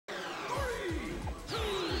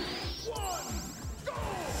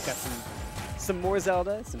some more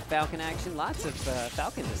Zelda, some Falcon action. Lots of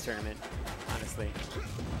Falcon this tournament, honestly.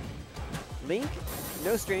 Link,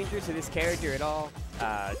 no stranger to this character at all.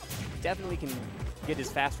 Definitely can get his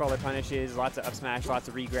fast roller punishes, lots of up smash, lots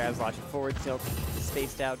of regrabs, lots of forward tilt,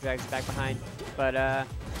 spaced out, drags back behind. But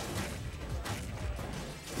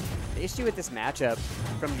the issue with this matchup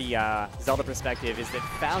from the Zelda perspective is that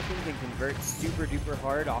Falcon can convert super duper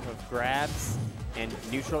hard off of grabs and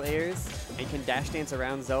neutral airs and can dash dance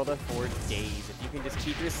around Zelda for days. If you can just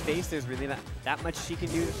keep your space, there's really not that much she can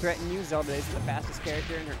do to threaten you. Zelda isn't the fastest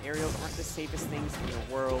character and her aerials aren't the safest things in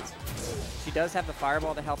the world. She does have the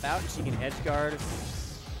fireball to help out and she can edge guard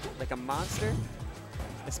like a monster.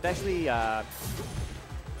 Especially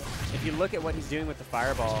if you look at what he's doing with the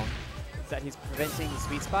fireball, it's that he's preventing the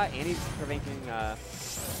sweet spot and he's preventing,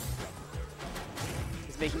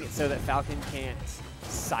 he's making it so that Falcon can't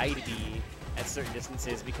side B at certain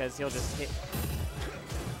distances because he'll just hit,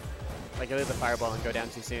 like he'll hit the fireball and go down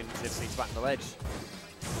too soon to the sweet spot in the ledge.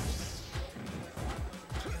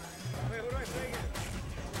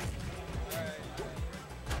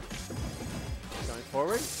 Going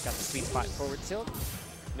forward, got the sweet spot forward tilt.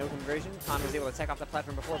 No conversion. Khan was able to tech off the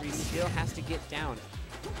platform before, but he still has to get down.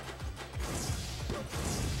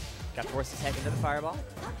 Got forced to tech into the fireball.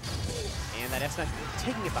 And that S-Smash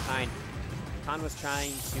taking it behind. Khan was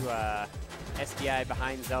trying to SDI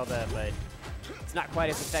behind Zelda, but it's not quite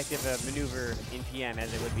as effective a maneuver in PM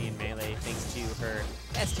as it would be in Melee, thanks to her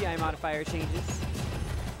SDI modifier changes.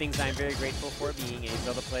 Things I'm very grateful for, being a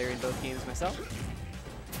Zelda player in both games myself.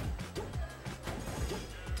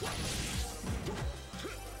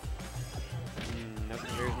 No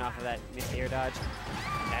conversion off of that missed air dodge.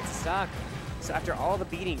 That's a stock. So after all the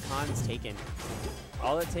beating Khan's taken,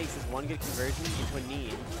 all it takes is one good conversion into a knee,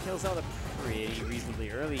 and he kills Zelda pretty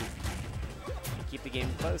reasonably early. Keep the game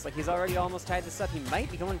close. Like, he's already almost tied this up. He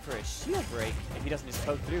might be going for a shield break if he doesn't just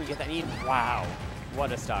poke through and get that knee. Wow,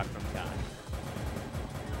 what a stock from Khan.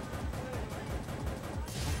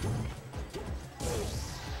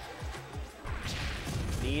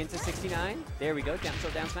 Knee into 69. There we go. Down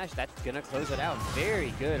tilt, down smash. That's gonna close it out.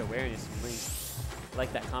 Very good awareness from Link. I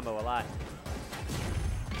like that combo a lot.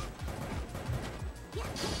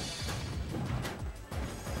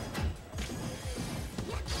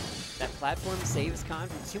 That platform saves Khan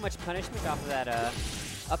from too much punishment off of that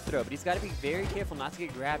up throw, but he's got to be very careful not to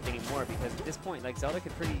get grabbed anymore because at this point, like, Zelda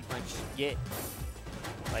could pretty much get,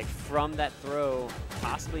 like, from that throw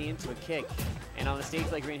possibly into a kick. And on a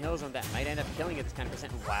stage like Green Hill Zone, that might end up killing it this kind of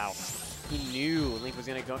percent. Wow. He knew Link was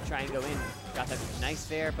going to go try and go in. Got that nice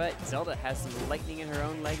fair, but Zelda has some lightning in her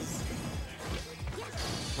own legs.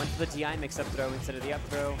 Went for the DI mix-up throw instead of the up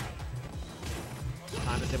throw.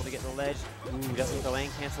 Khan was able to get the ledge. Ooh, doesn't get the lane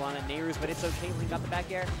cancel on it. Nehrus, but it's okay. Link got the back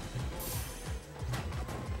air.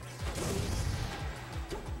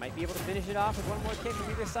 Might be able to finish it off with one more kick from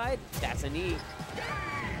either side. That's a knee.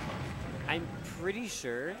 I'm pretty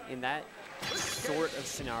sure in that sort of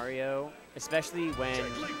scenario, especially when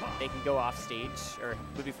they can go off stage, or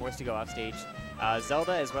would be forced to go off stage,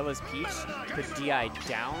 Zelda as well as Peach could DI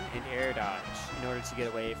down and air dodge in order to get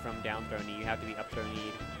away from down throw knee. You have to be up throw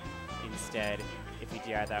knee instead if you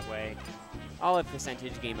DI that way. All a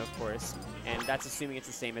percentage game, of course, and that's assuming it's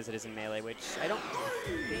the same as it is in Melee, which I don't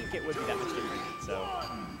think it would be that much different.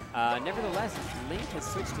 So, nevertheless, Link has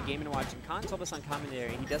switched to Game & Watch, and Khan told us on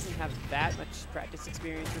commentary he doesn't have that much practice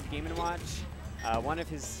experience with Game & Watch. One of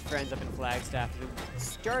his friends up in Flagstaff is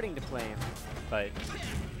starting to play him, but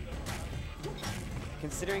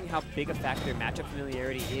considering how big a factor matchup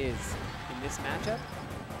familiarity is in this matchup,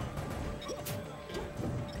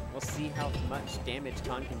 we'll see how much damage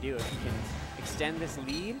Khan can do if he can extend this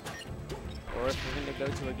lead, or if we're going to go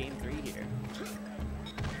to a game 3 here.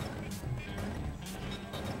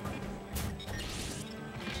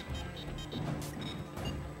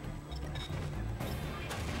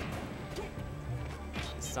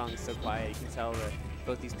 This song is so quiet, you can tell that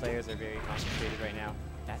both these players are very concentrated right now.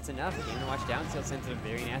 That's enough. Game & Watch down tilt sends a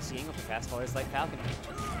very nasty angle for fast ballers like Falcon.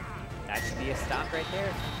 That should be a stop right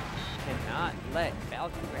there. Cannot let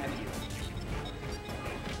Falcon grab you.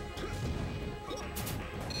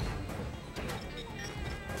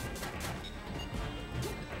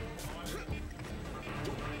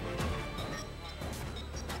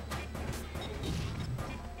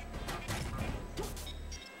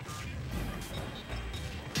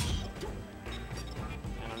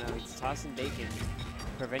 I don't know, he's tossing bacon,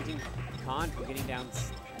 preventing Khan from getting down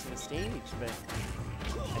to the stage, but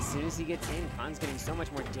as soon as he gets in, Khan's getting so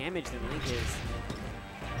much more damage than Link is.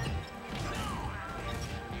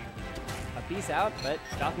 A piece out, but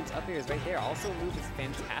Falcon's up air is right there. Also moved with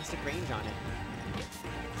fantastic range on it.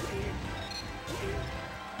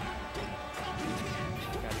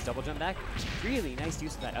 his double jump back. Really nice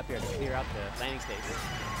use of that up air to clear out the landing space.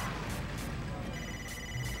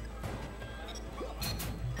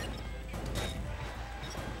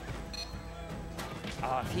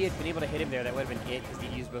 If he had been able to hit him there, that would have been it, because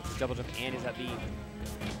he used both his double jump and his up B.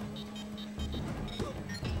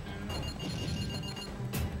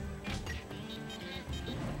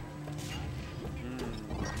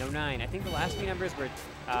 No 9. I think the last few numbers were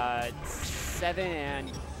 7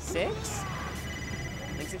 and 6.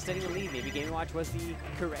 Link's extending the lead. Maybe Game & Watch was the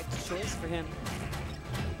correct choice for him.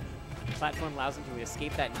 Platform allows him to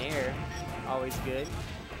escape that nair. Always good.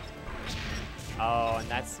 Oh, and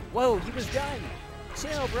that's... Whoa, he was done!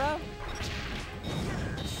 Chill, bro!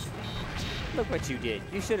 Look what you did.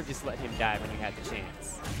 You should have just let him die when you had the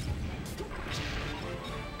chance.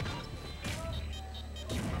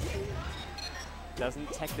 Doesn't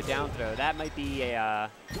tech the down throw. That might be a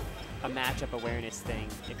matchup awareness thing.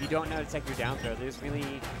 If you don't know how to tech your down throw, there's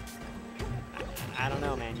really... I don't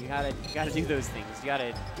know, man. You gotta do those things. You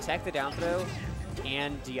gotta tech the down throw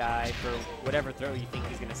and DI for whatever throw you think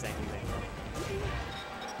he's gonna send you in.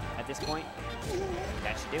 At this point,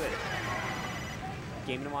 that should do it.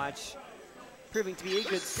 Game & Watch proving to be a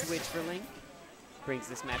good switch for Link. Brings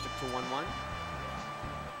this matchup to 1-1.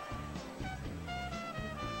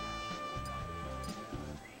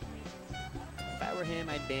 If I were him,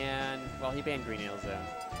 I'd ban... Well, he banned Green Hill Zone.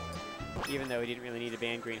 Even though he didn't really need to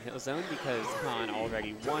ban Green Hill Zone because Khan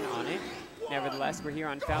already won on it. Nevertheless, we're here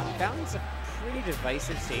on Falcon. Falcon's a pretty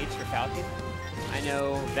divisive stage for Falcon. I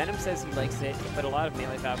know Venom says he likes it, but a lot of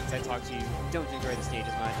Melee Falcons I talk to don't enjoy the stage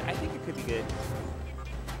as much. I think it could be good.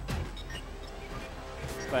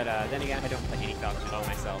 But then again, I don't play any Falcon at all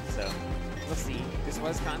myself, so we'll see. This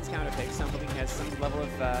was Khan's counter pick, so I'm hoping he has some level of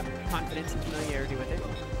confidence and familiarity with it.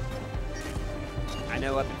 I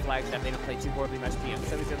know up in Flagstaff they don't play too horribly much PM,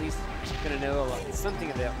 so he's at least going to know something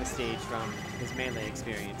about the stage from his Melee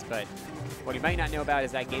experience. But what he might not know about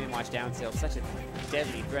is that Game & Watch down tilt, such a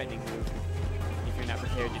deadly, threatening move if you're not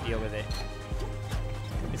prepared to deal with it.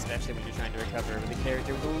 Especially when you're trying to recover with a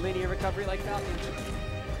character with a linear recovery like Falcon.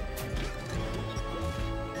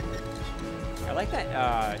 I like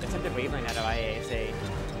that attempted waveline out of IASA.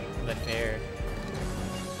 But fair.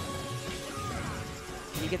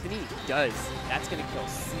 Can you get the knee? Does. That's going to kill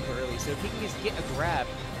super early. So if he can just get a grab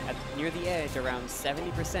near the edge around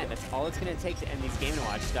 70%, that's all it's going to take to end these Game &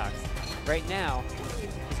 Watch stocks. Right now,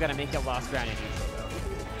 he's got to make up lost ground in neutral, though.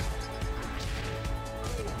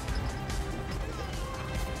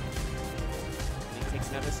 He takes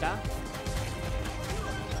another stock.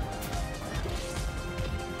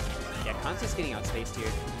 Yeah, Khan's just getting outspaced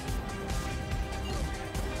here.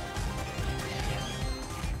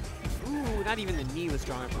 Ooh, not even the knee was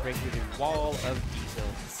strong enough to break through the wall of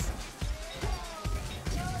details.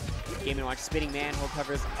 Game & Watch spinning manhole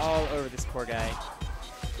covers all over this poor guy.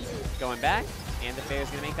 Going back, and the fair is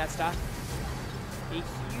going to make that stock. A huge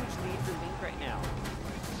lead for Link right now.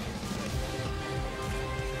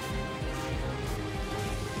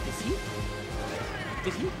 Is he?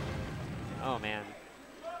 Did he? Oh man.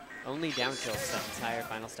 Only down tilts that entire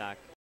final stock.